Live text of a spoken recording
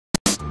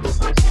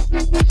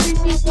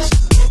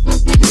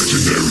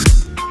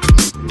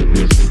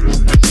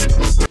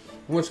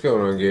What's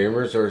going on,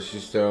 gamers? RC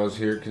Stylez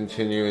here,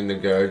 continuing to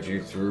guide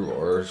you through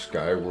our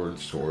Skyward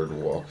Sword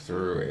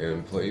walkthrough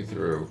and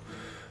playthrough.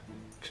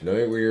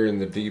 Tonight we are in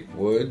the deep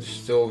woods,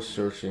 still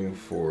searching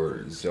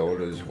for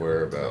Zelda's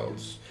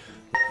whereabouts.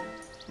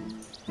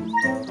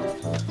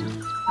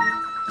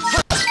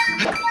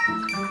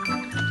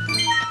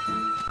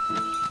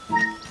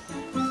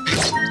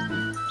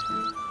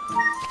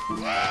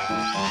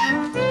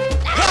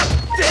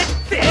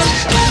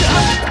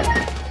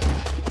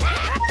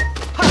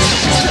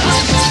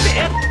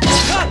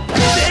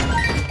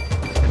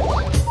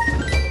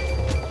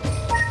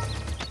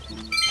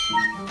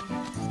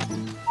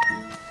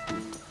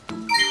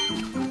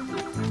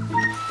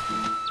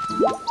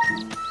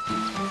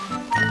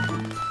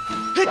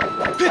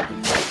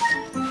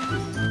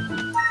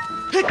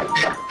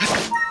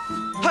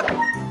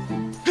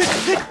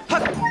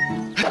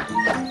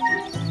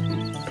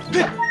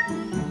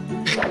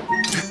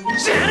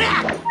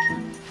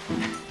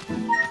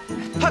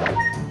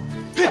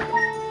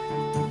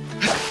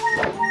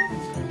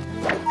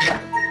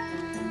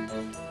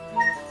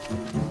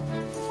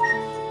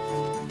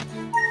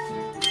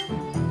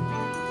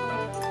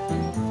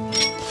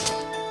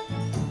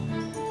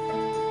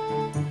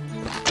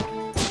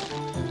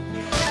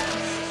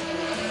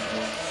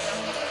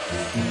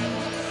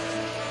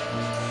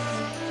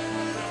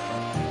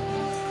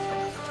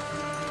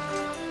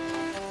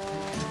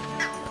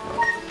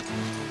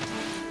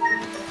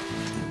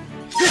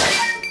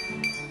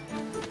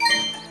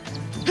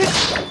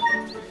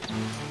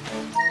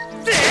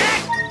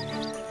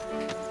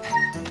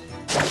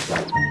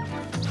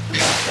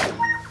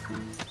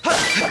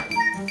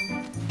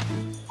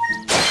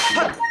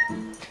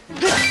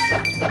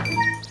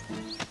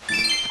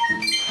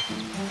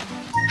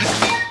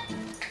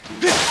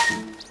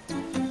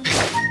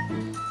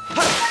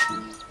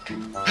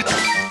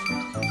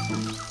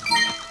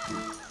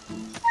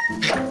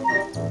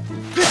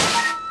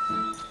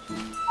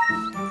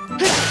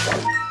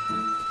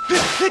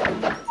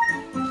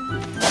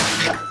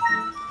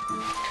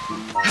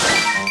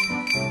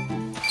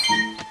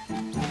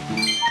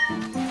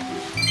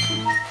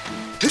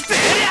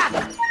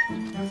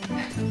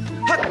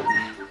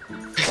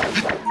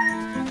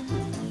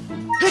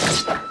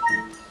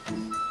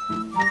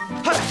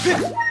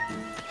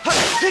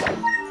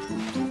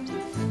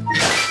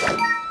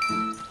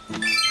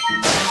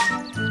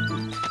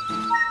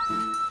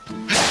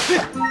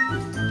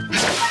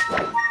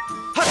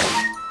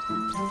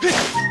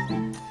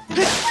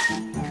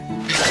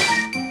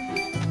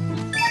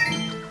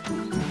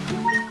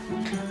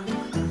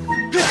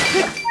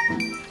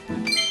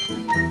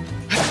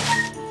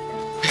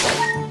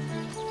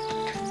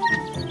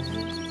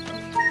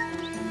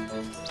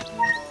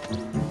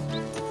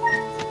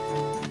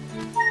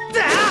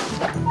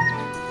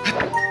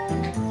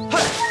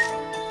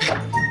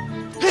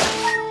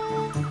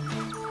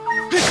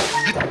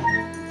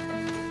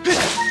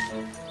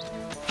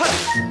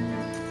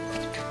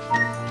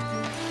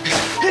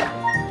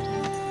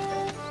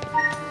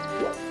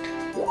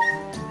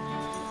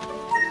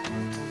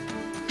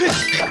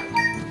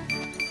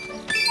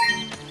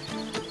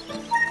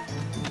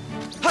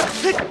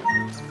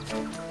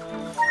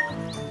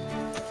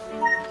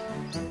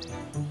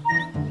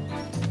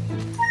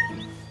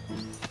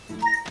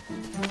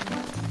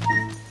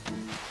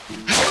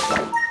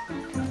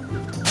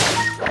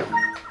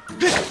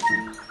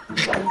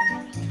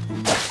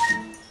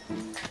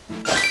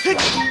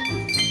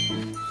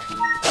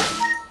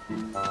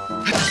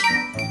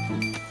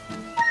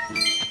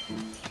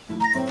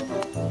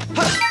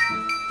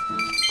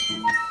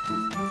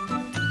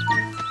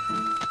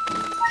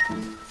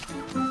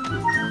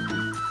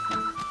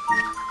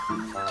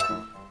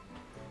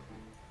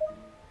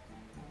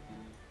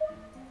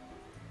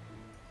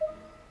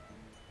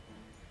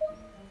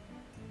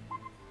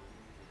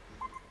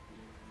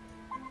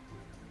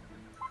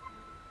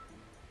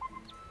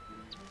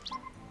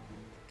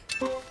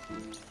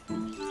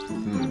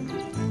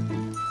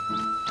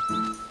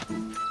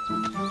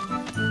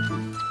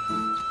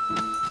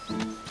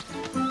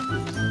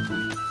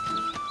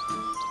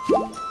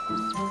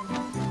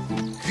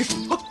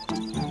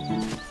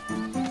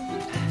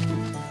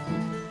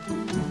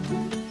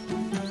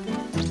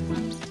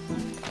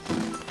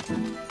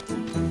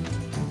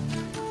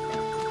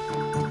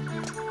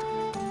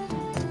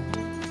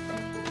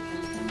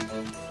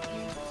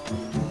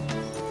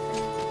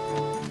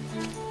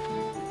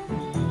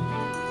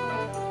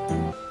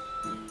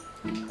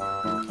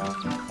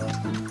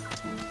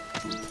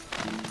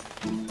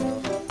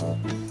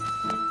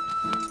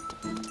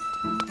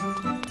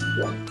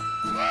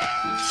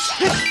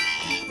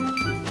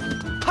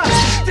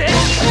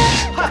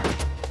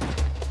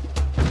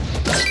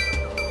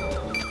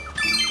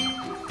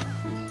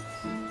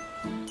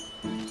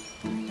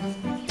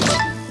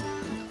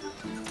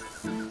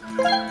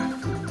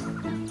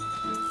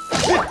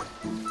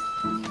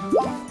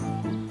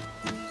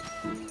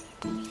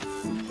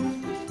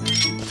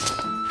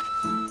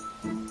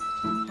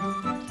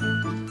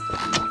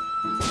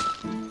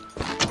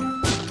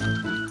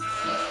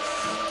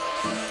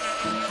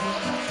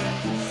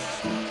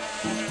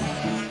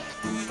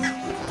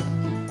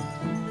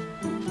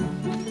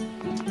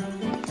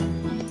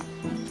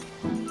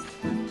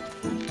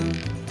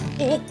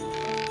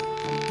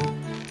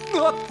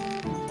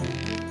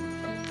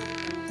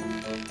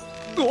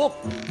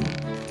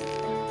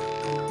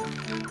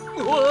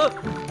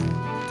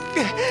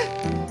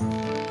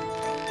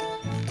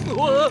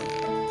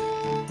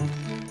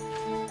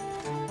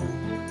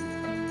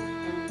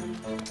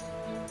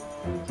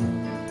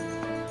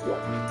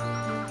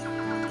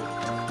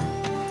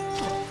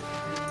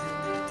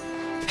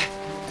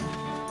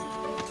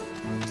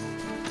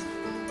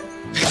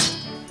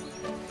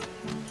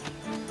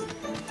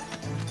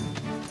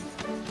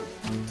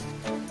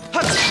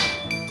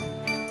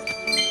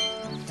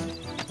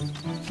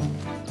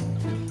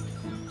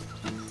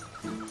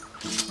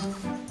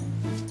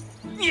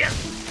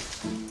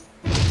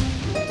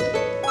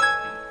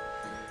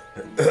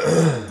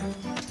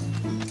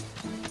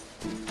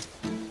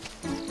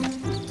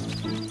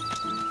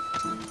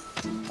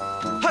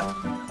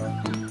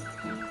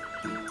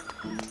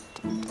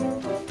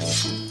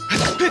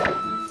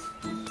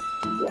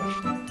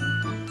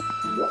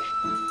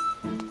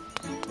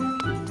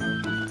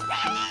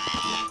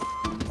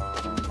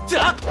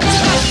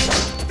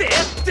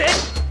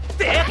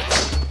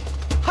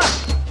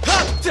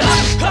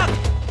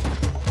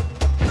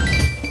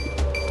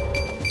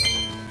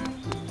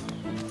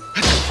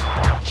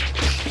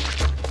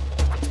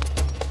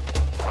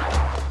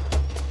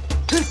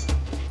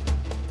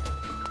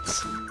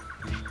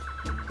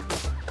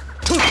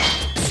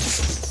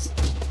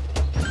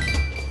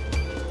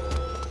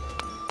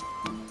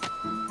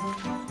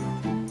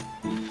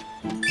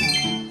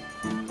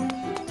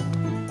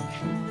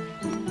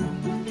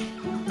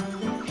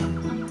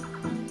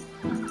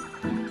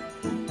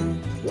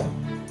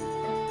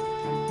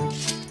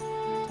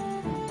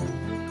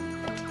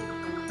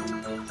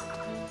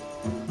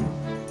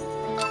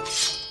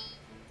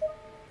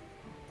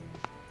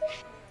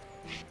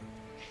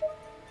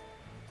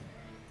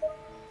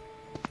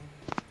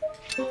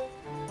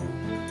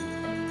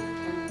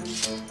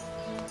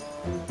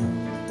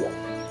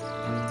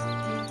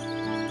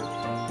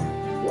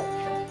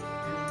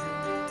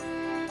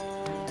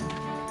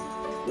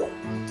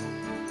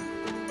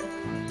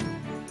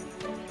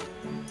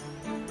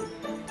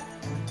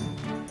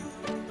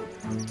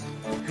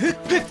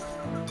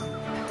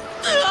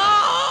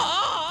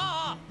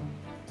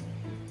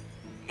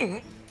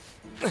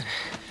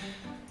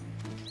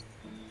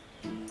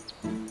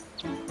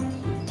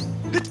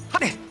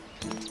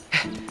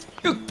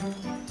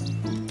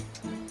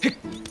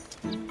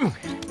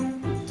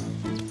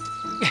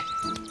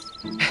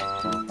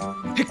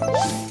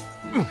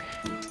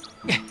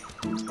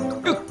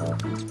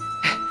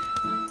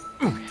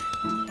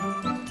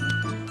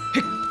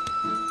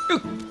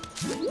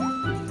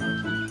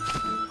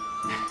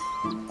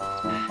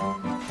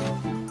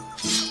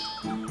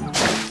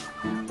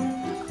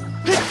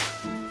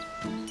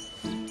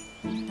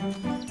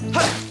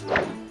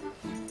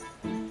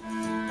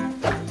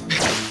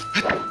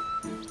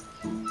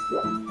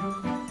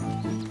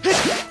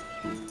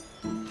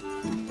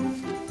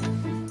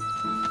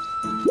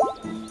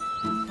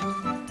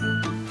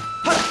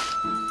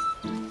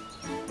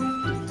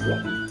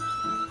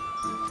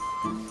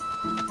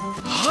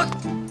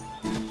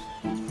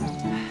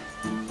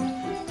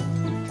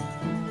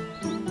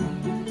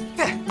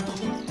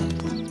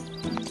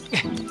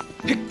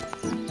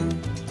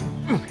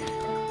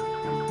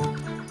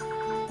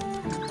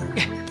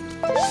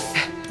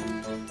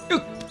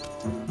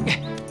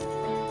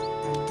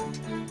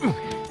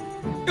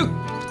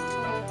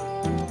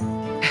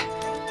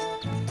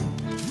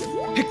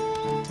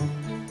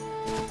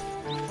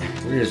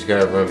 We just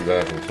gotta run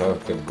back and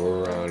talk to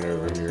Goron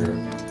over here.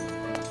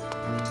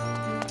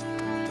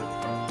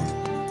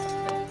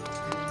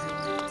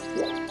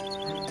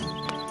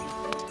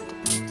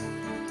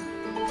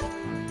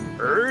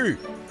 Hey!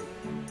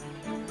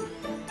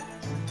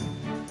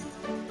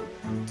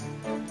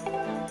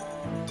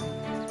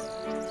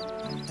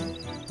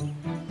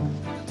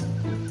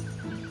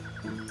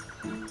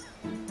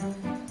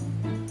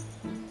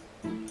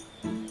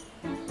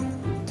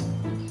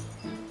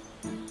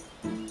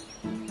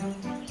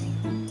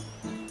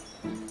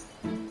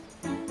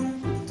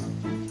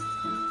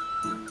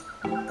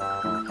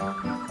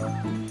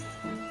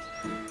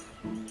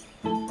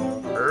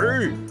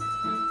 Hey!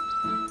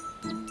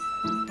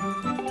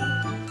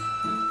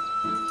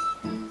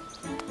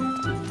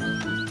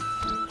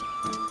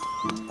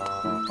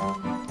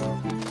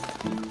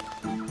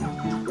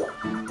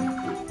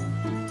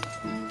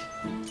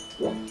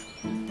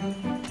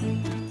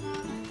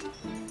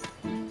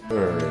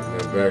 Alright,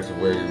 now back to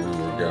where we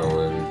were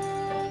going.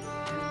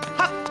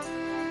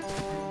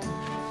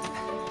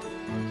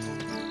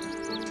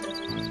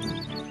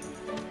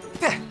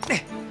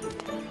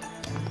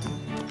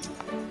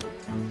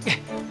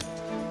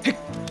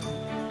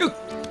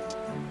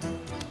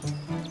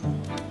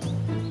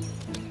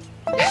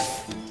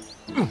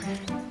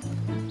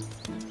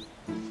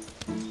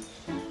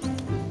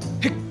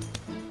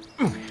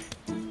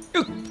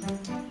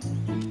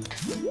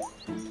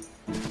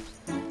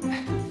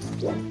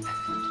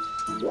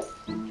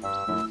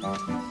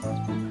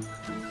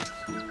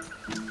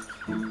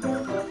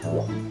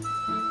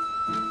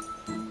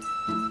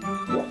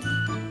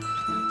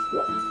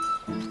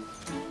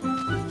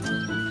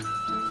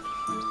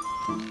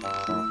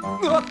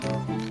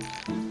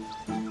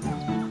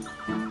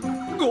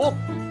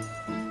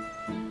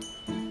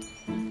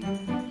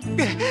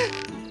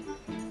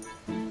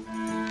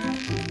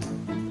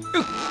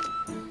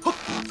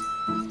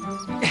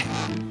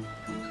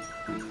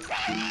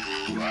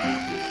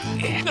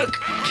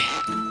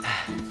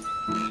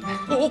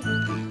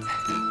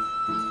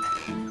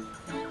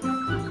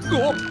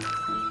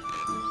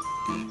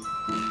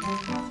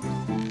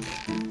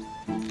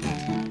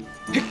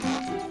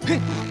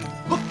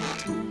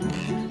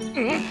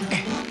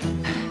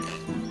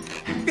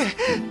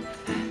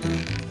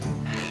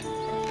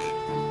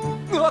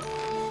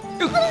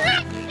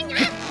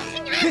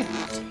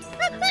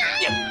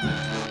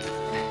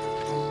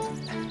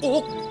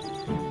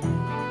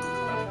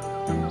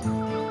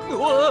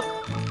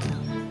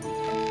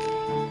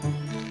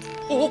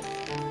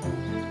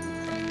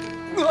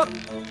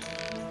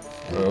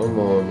 Come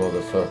on,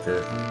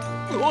 motherfucker.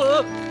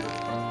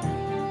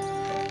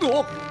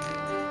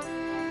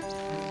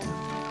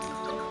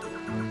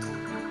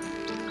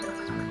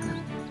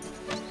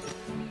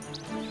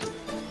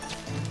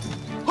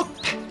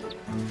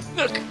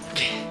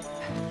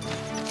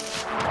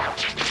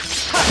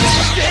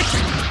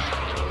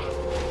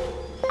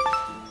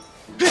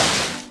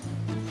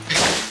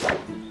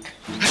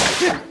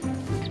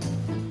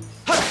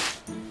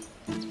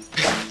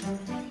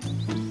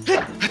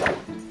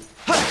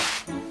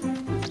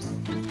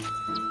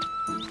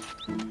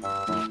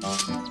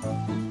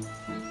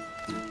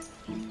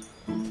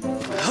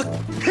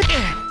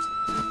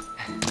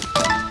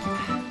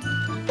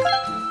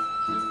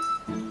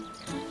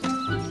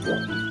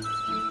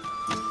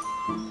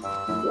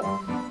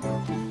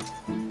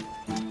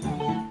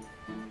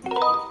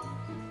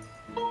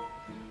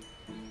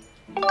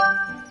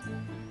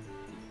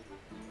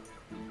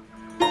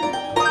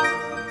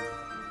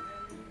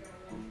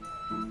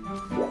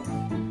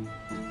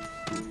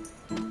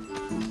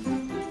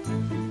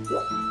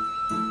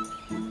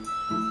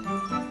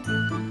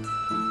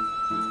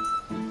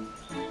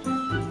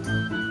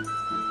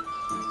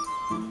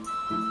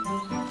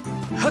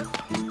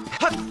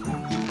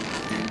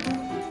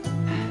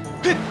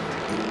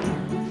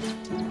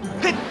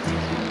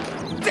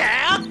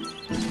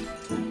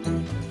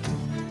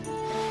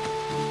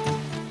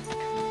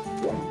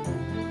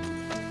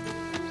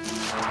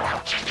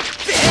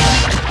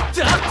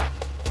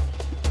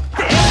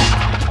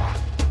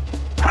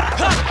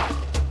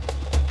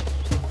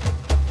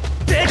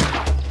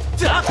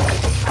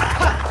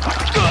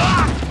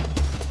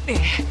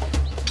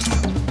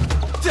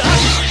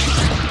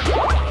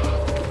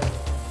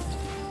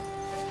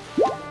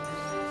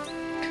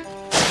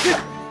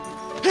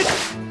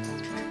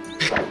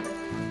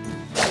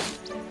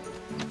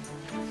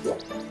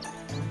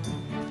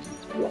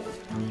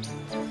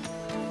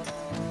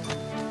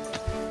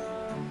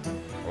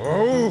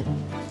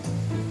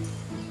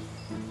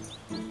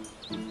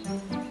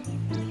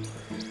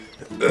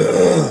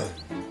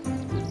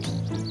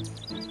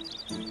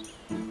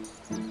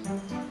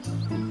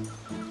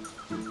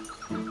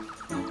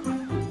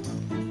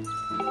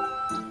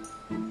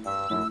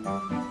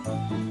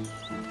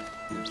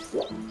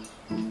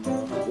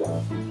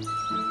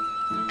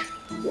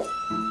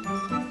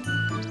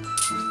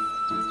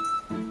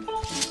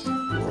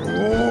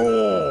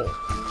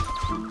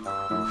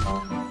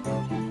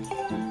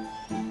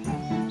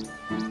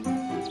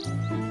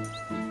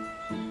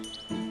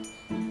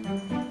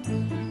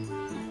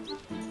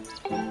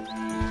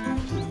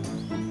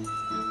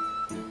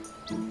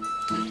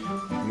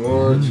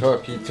 More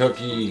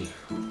talkie-talkie.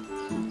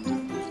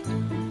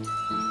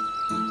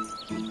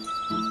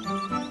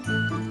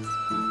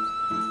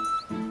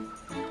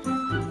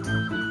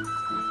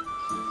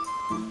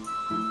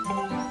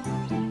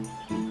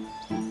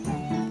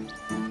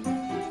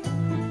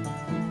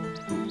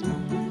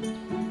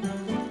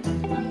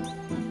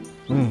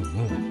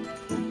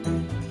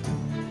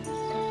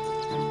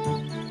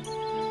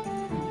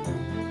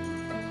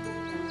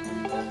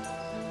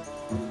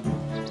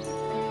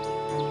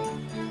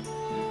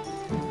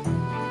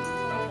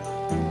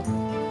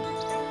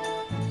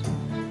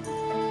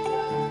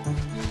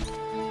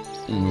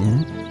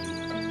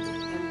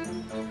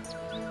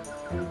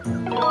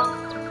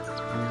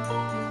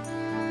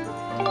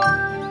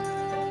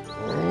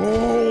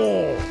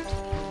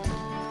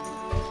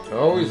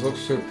 Always looks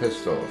so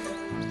pissed off.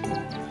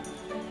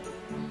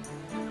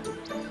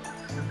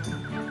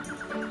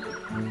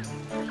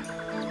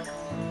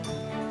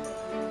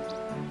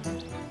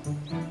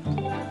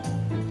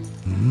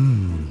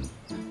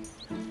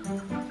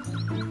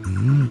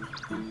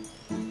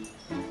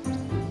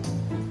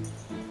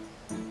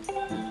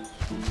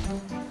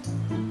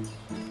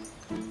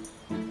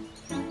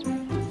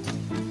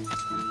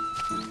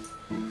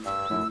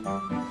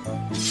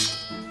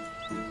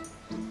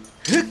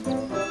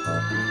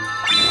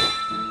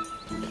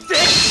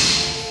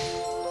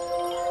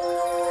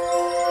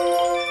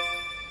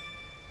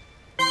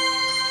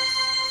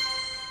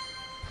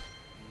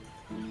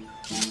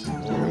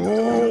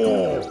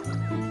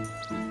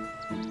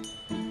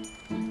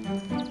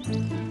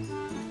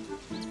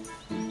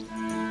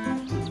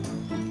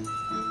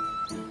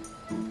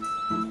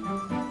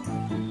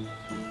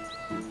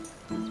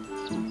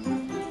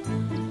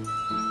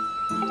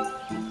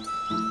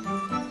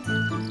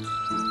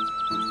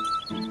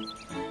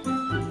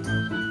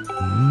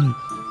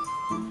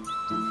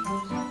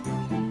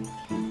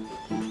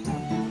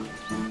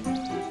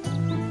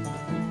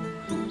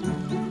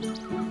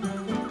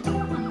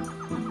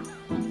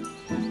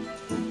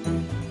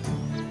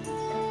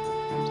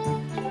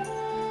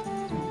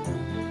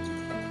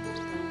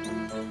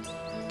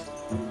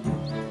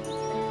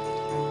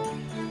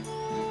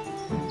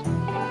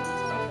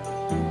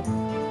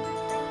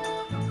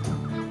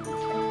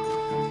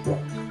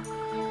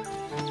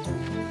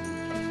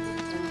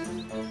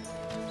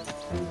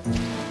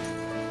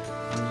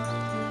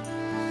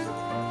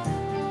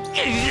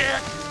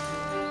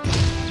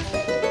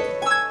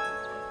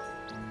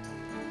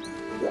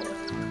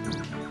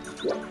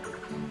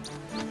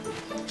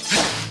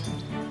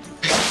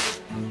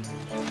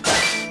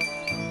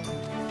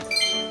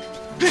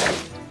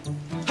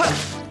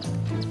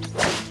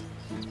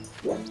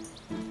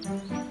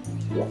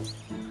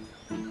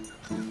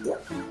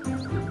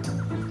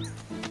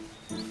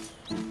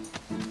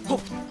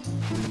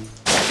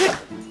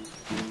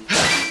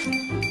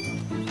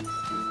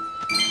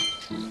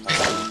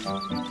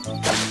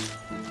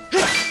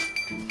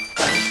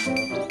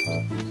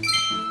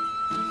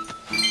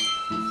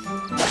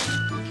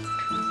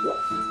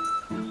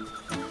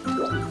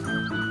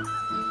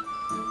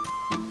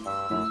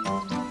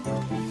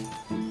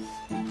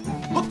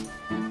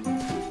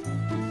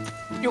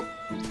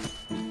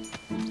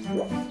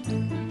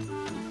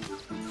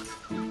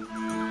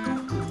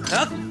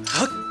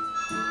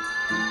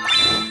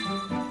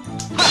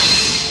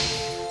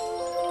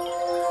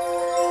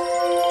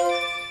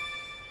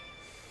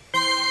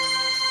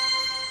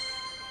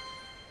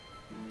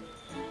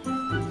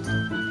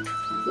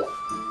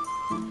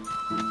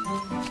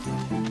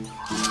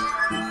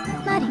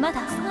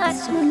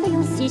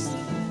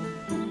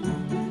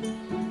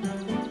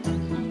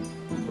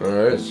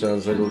 Alright,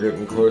 sounds like we're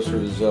getting closer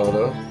to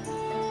Zelda.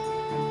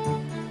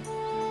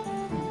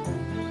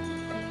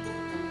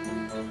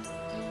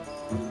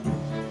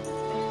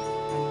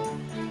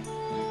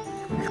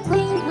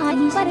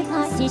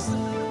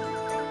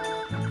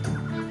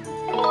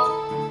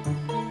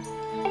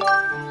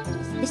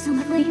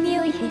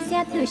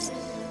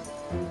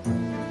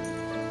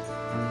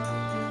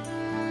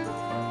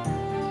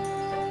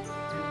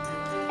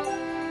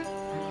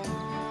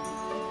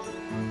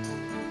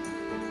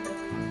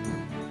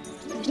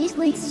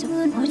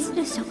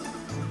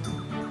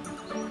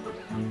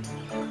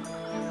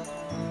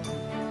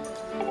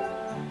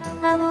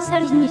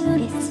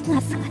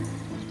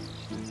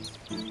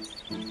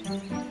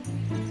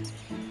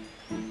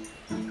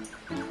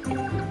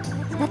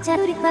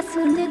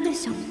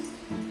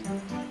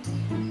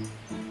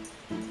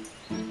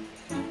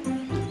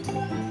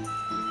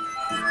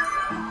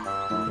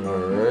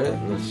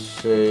 Alright, let's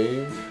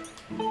save.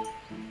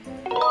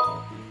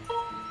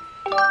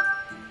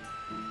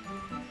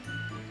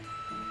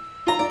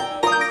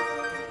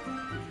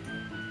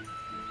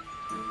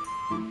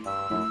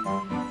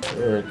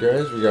 Alright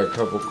guys, we got a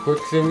couple quick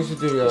things to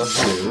do out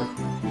here.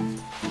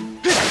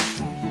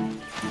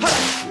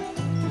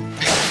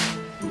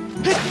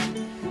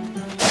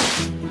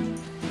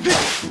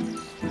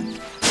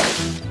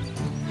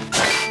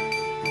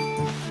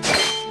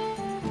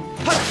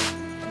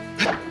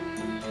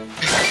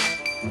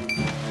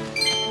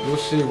 We'll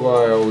see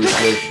why I always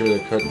make sure to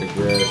cut the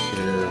grass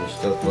here and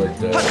stuff like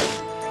that.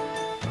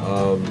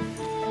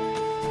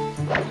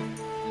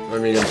 I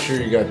mean, I'm sure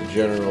you got the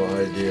general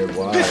idea of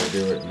why I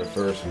do it in the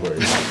first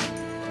place.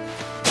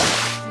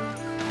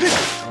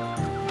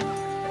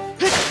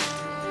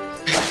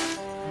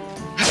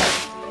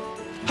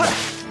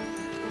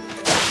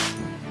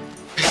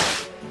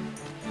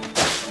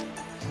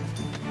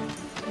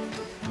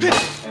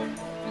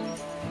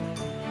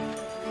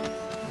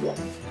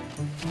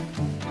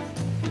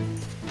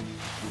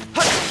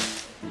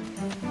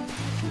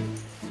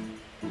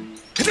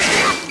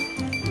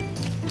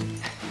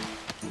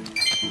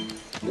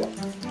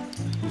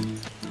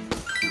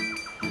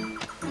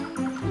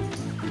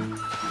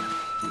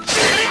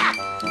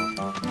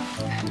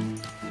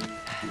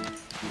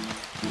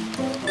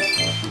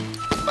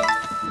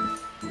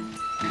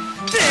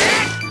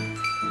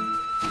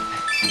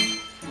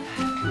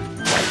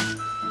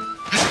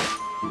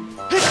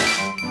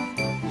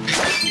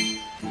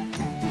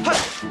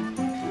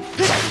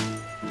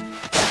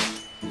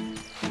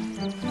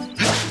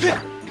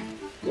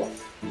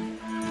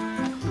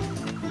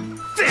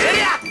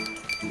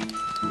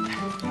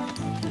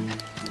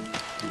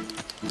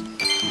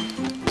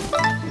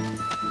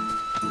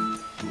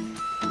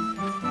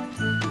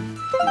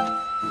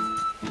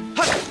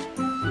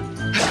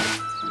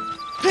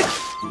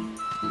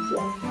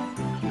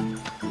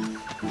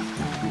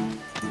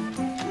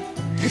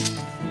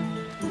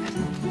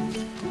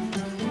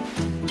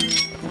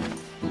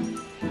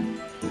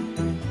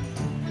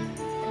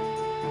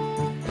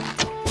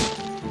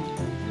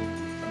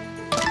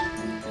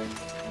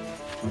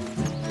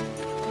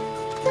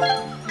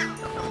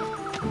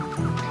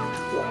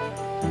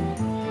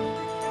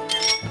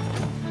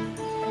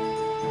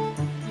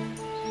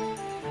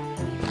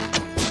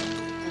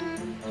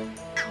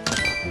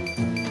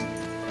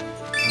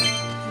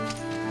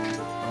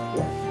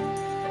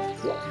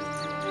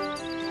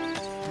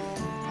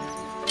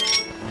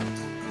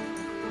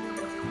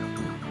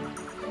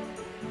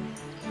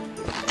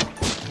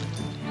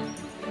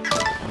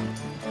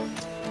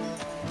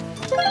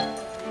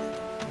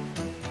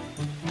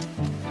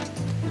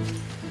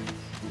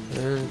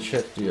 And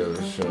check the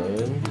other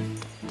side.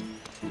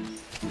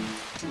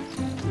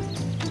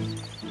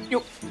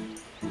 Yo.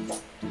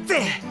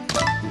 There.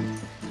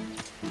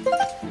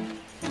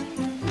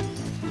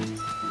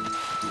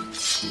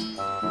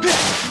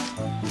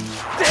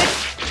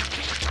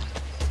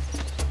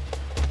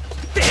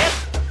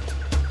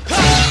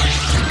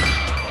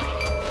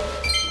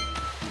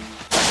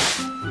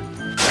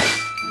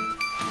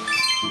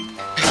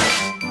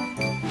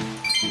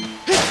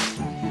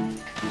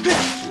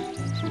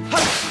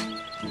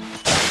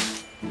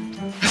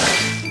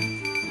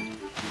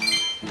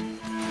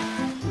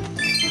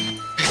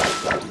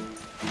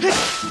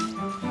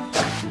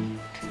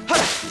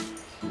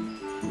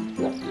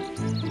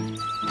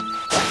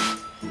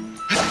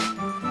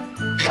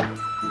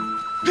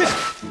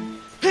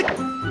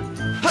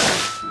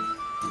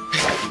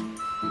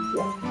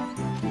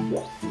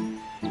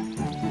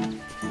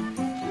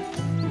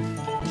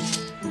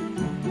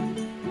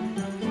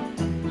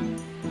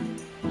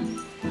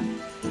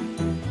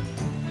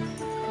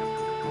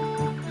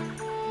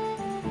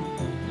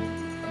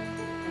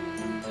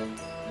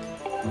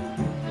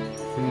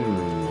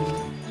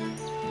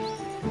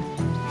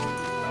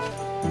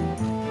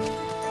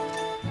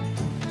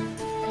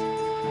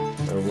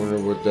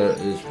 What that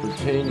is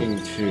pertaining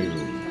to.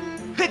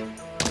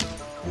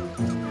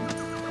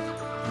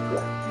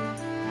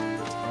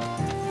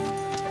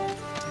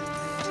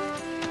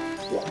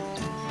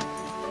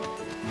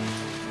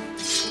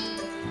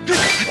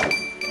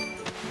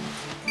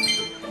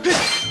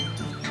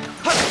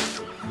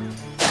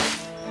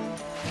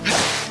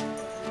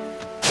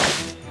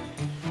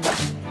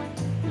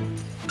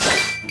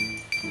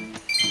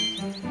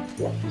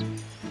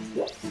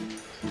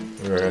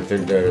 Alright, I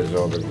think that is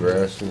all the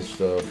grass and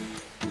stuff.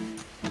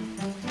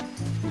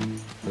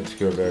 Let's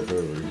go back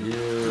over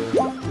here.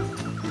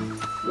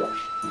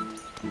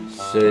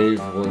 Save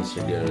once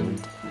again.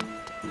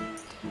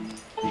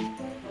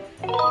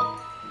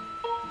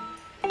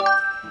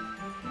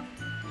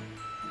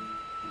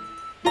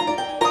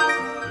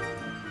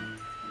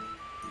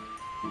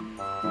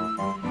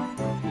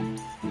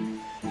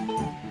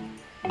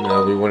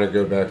 Now we want to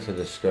go back to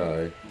the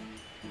sky.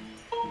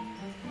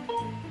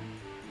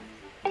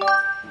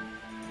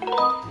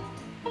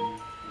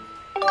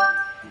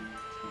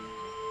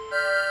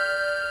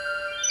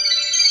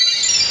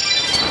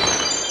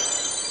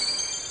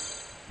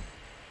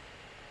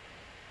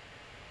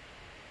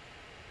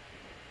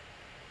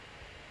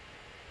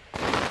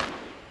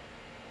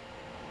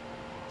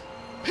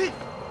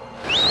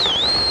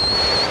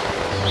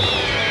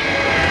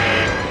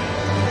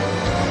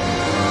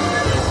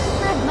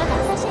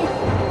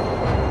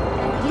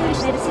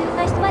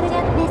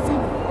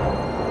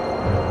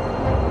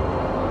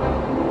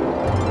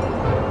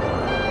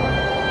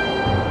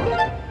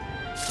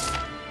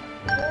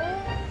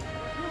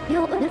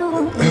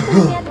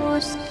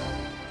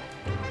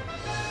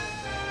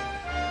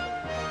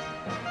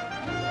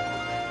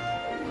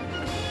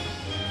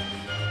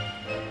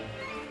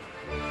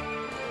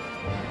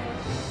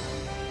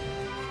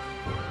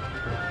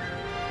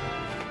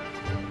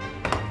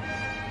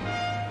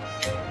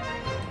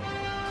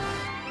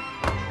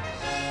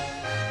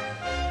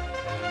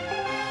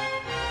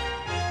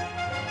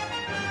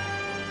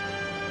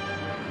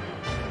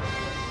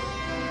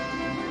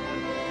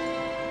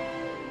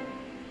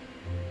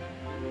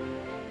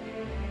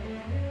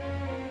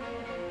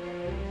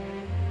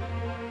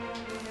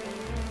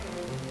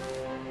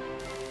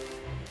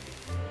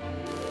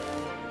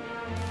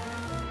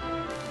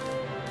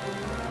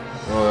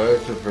 Oh,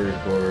 that's a pretty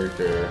cool right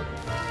there.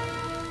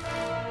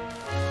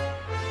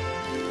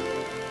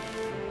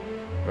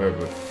 Alright,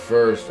 but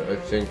first I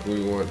think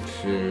we want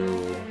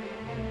to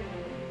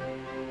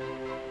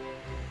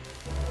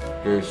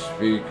go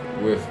speak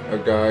with a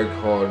guy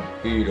called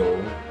Beetle.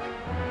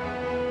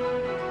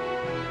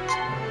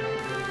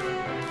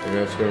 And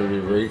that's going to be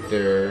right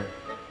there.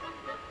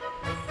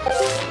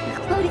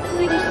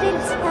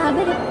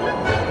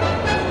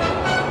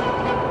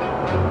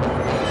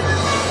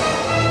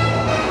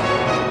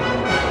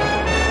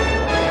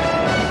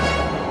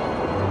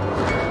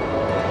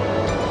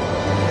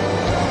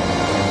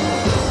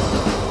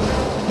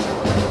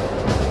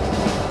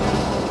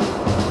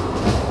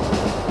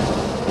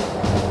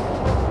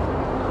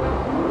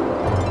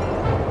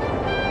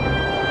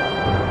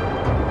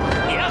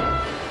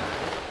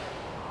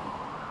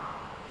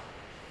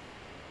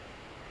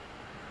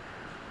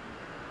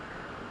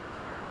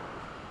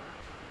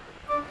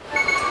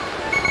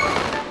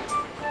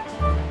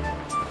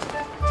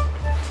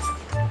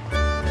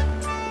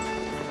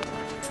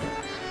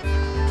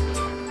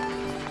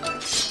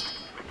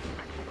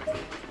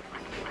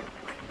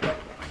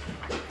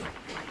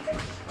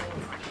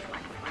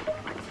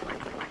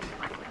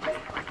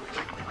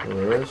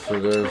 Alright, so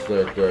there's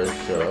that guy's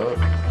shop.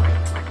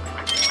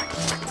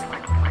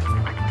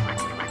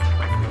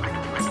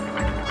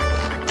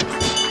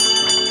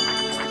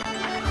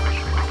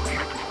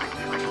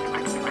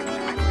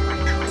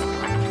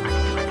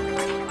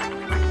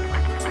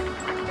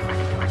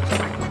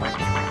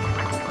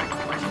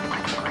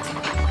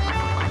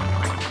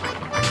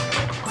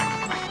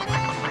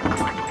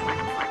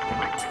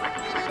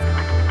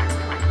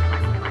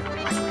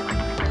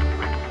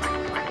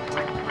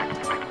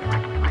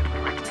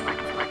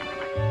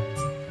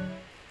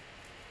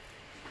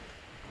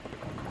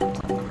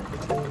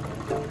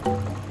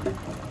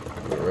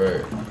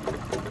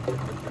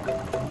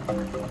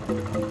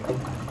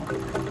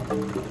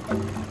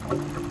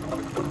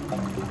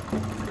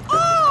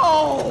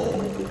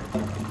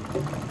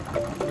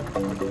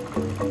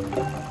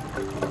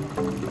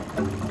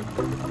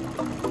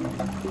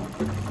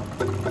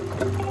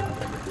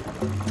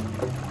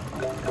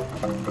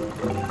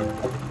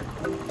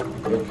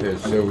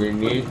 Okay, so we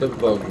need the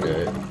bug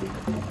net.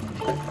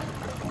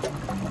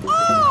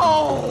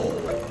 Oh!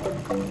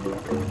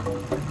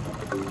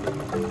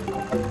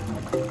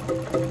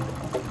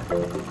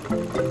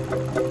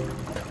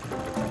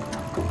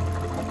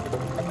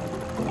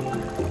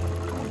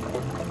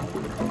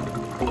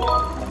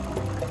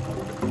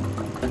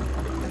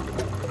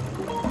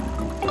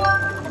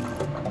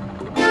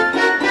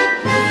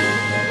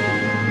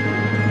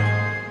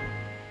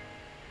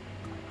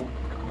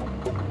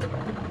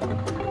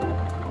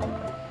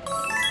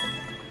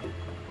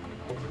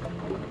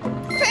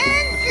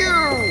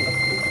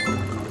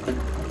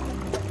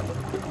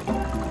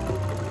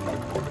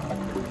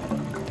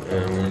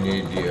 And we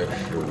need the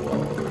extra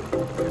wallet.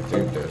 I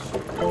think that's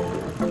it.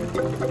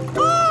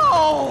 Oh!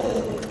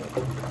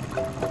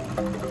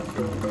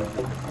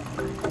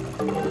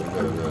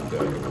 No, not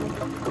that one.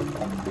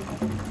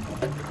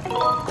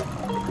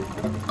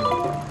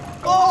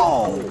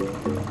 Oh!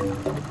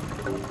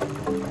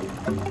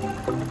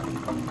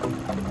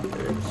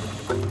 It's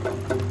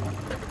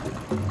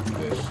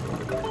this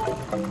one.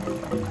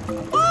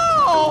 Oh!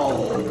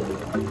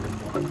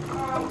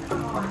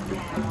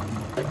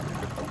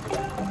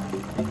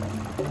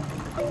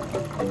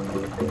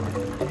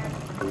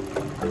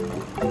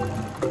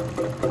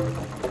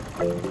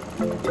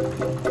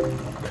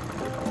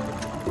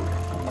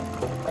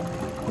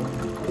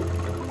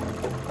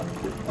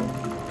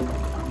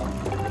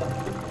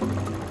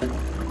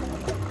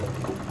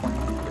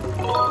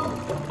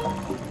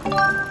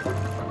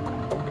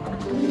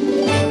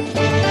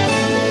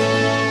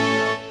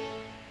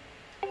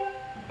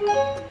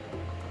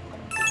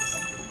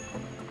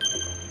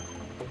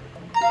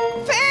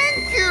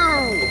 Thank you!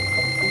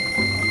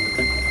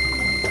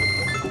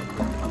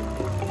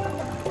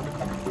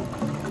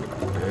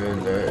 And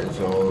that is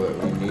all that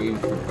we need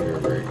from here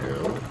right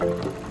now.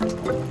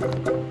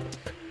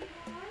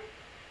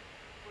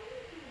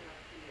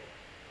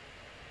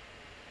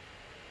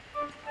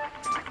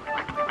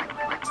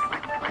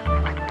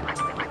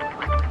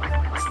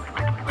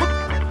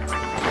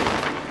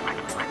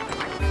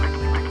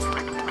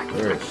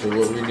 Alright, so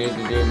what we need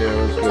to do now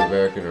is go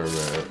back in our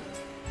map.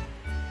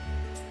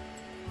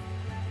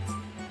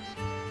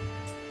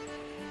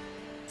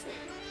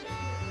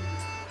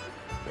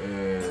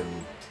 And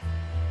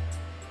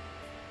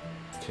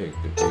take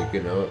the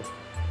beacon up.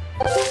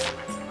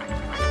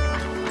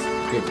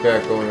 Get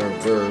back on our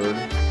bird.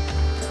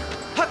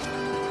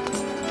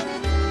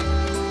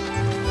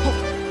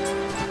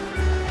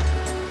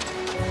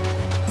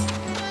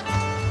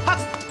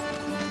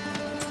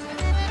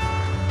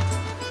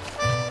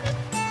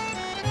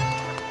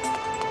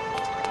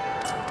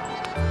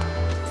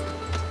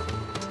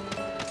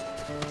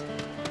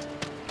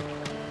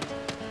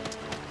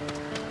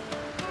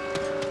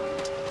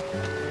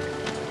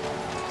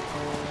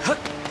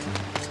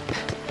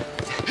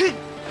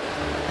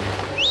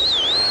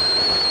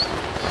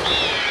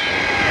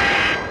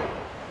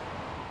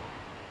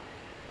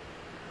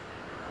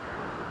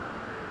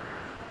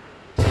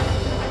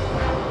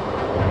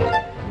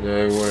 Now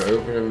we want to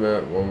open the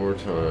map one more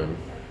time.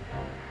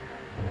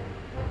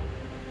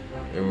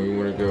 And we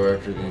want to go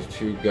after these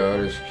two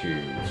goddess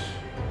cubes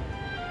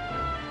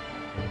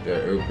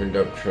that opened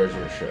up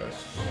treasure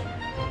chests.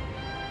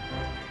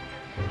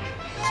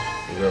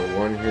 We got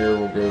one here,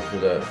 we'll go for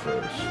that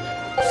first.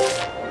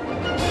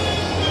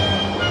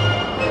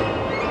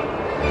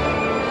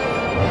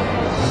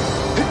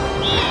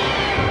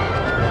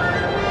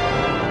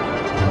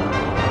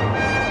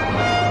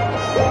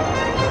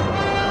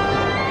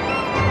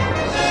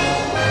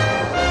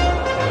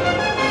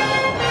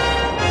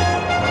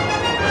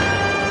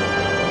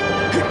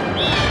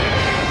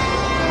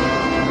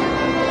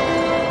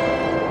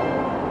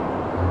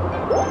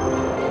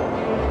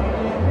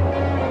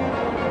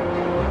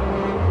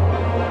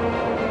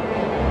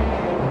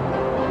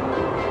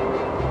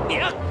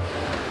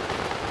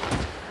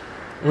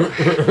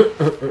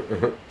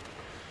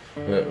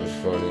 That was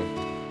funny.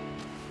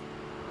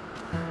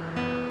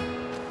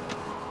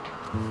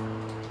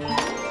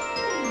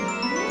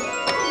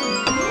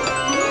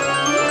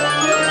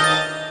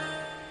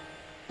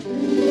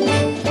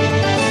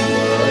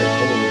 Alright,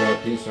 cool, we got a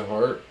piece of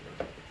heart.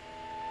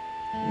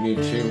 We need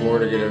 2 more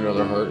to get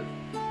another heart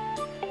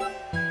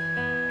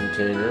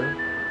container.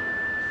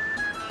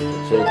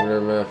 Let's open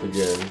our map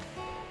again.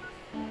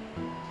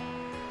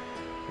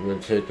 I'm going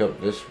to take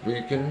up this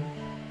beacon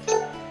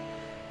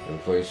and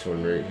place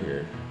one right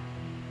here.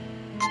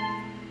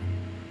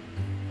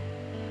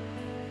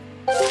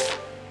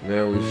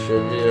 Now we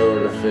should be able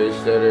to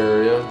face that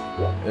area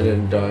and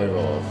then dive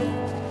off.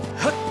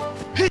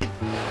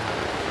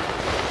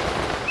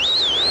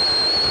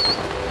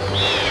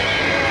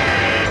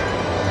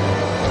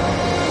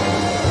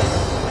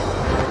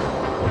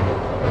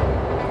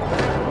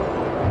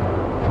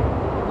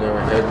 Now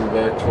we're heading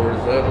back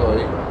towards that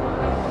light.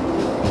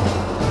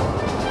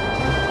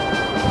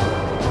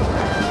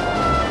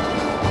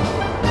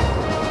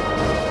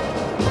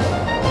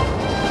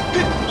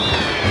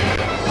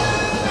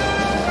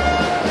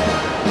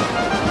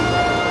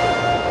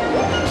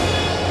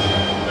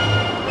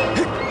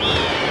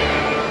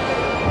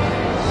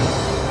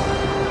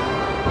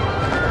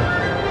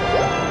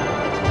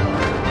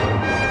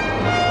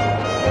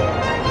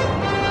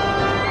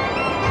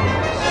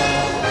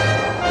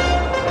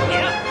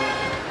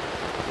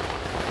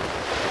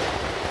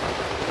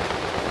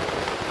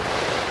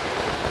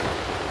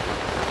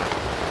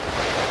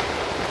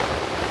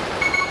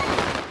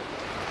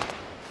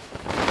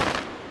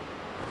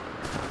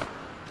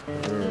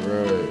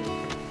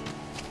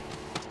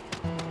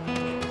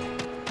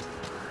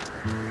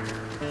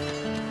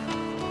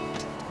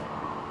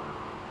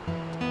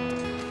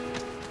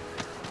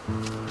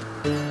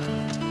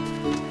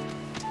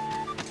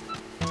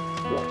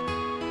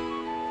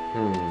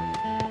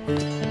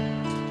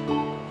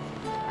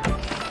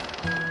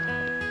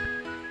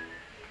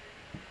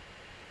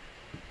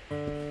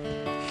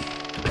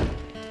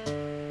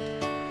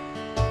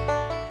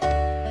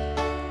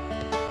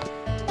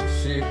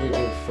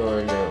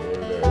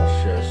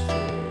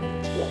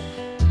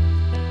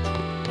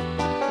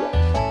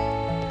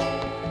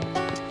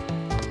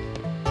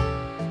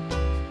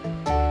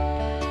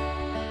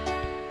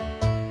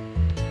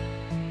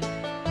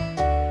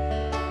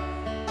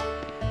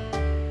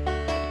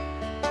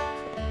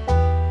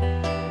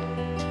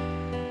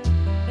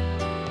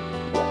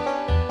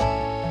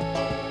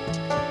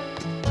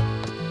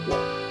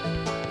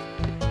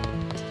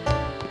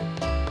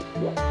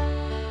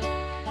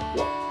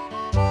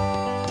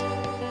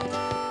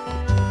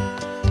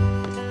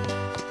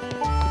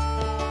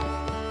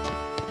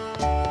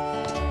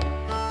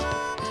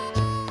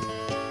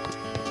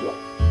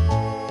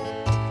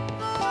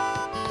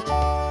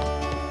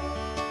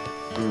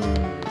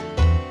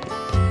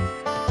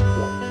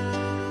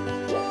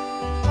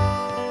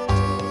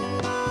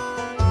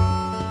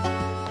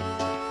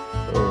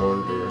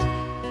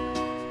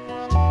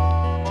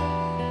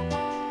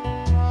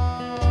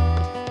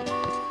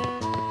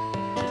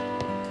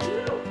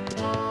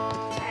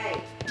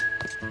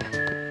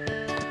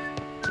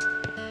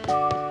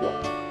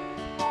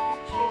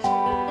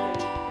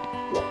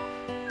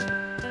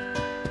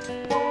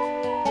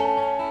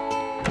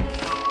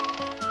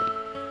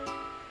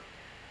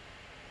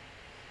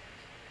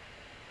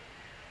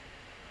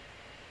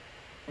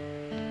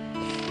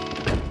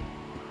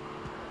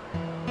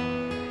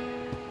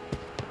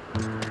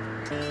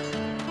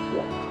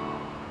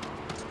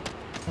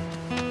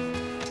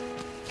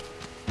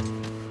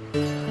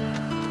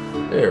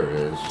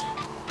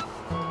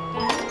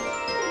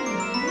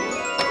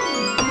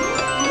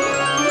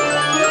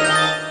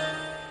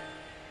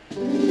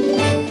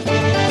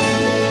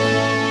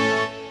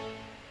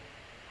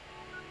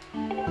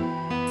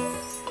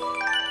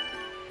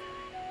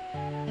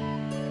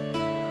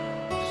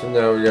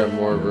 we got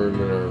more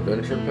room in our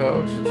adventure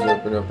pouch.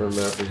 Let's open up our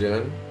map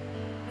again.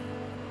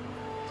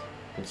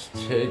 Let's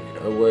take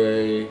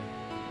away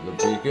the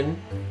beacon.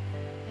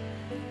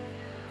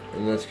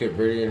 And let's get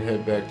ready and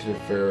head back to the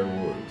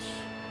Farron Woods.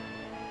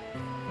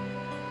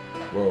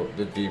 Well,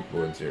 the Deep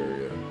Woods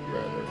area,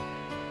 rather.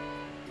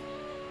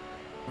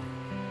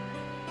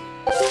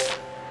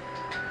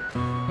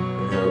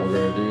 And how we're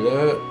gonna do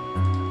that?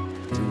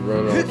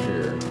 Run off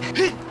here.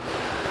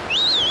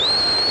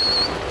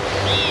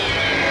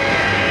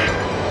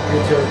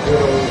 Get our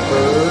good old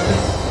bird.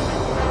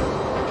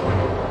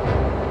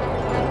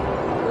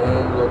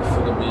 And look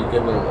for the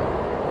beacon and light.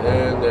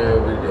 And there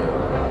we go.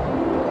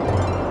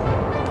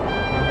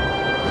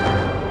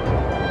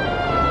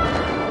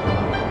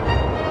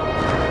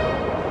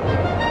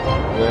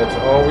 That's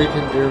all we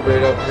can do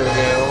right up here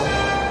now.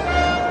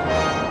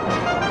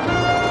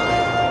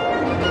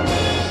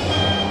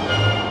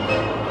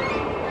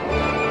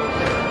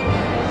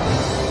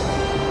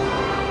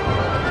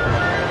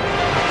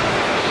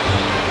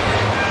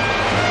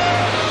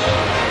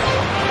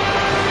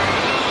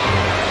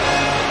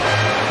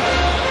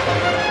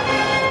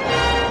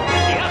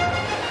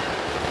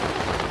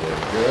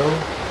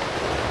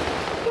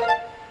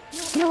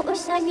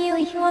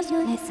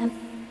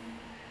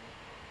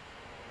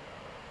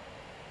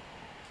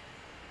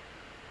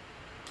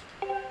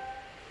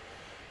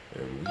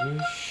 And we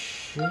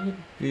should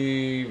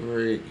be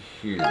right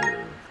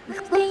here.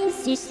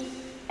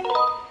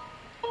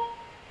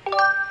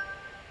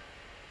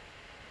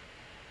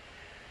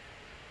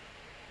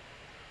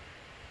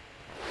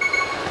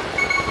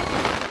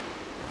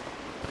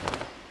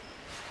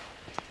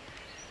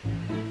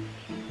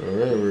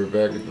 Alright, we're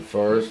back at the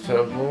Forest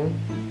Temple.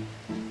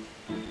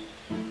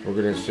 We're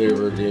gonna save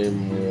our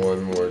game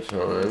one more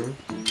time.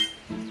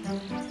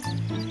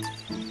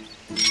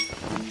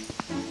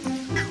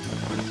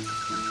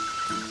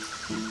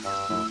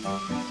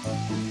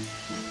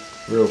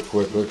 Real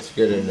quick, let's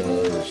get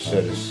another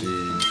set of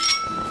seeds.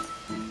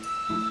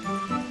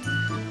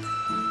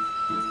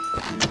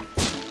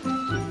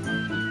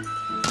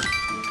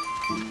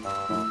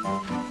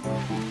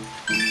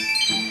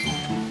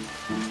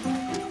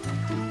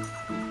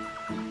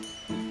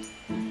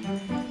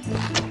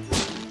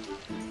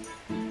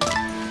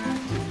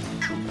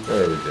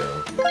 There we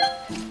go.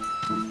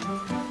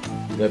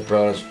 That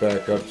brought us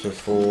back up to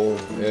full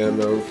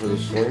ammo for the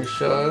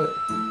slingshot.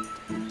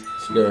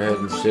 Let's go ahead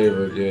and save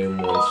our game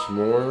once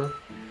more.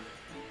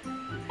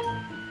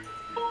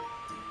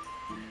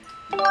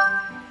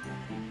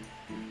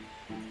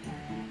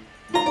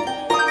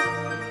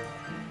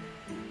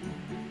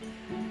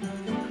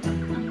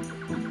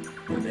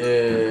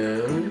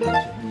 And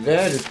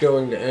that is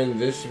going to end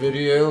this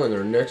video. In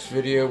our next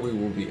video, we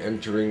will be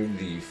entering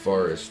the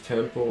Forest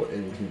Temple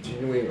and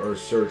continuing our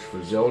search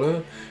for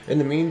Zelda. In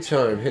the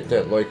meantime, hit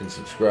that like and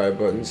subscribe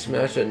button,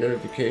 smash that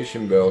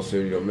notification bell so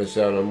you don't miss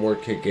out on more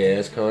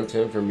kick-ass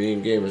content from me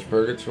and Gamers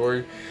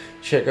Purgatory.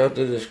 Check out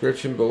the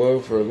description below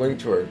for a link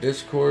to our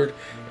Discord,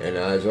 and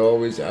as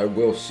always, I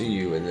will see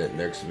you in that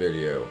next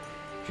video.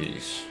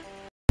 Peace.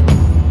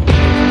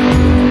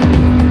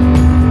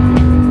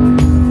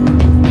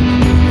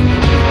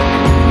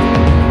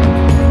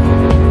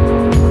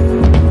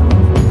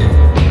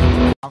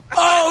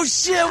 Oh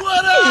shit,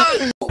 what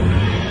up?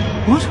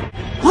 What?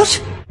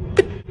 What?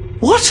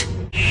 What?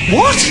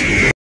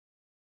 What?